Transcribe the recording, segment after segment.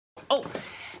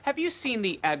have you seen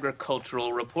the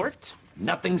agricultural report?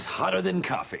 Nothing's hotter than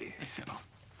coffee. So,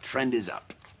 trend is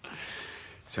up.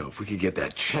 So if we could get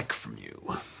that check from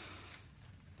you.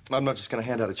 I'm not just going to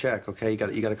hand out a check, okay? You got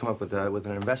to come up with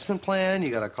an investment plan. You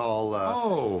got to call.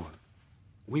 Oh,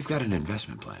 we've got an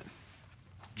investment plan.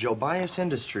 Gobias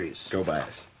Industries.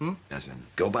 Gobias. As in,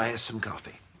 go buy us some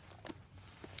coffee.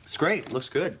 It's great. Looks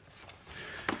good.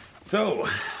 So,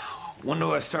 when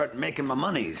do I start making my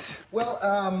monies?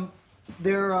 Well,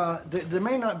 there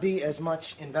may not be as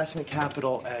much investment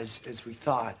capital as we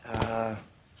thought.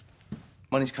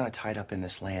 Money's kind of tied up in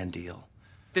this land deal.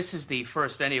 This is the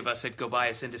first any of us at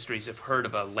Gobias Industries have heard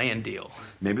of a land deal.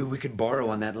 Maybe we could borrow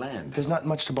on that land. There's not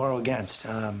much to borrow against.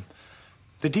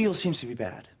 The deal seems to be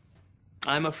bad.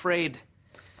 I'm afraid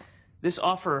this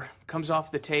offer comes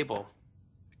off the table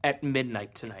at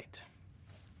midnight tonight.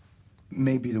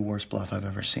 Maybe the worst bluff I've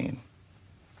ever seen.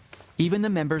 Even the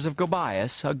members of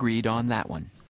Gobias agreed on that one.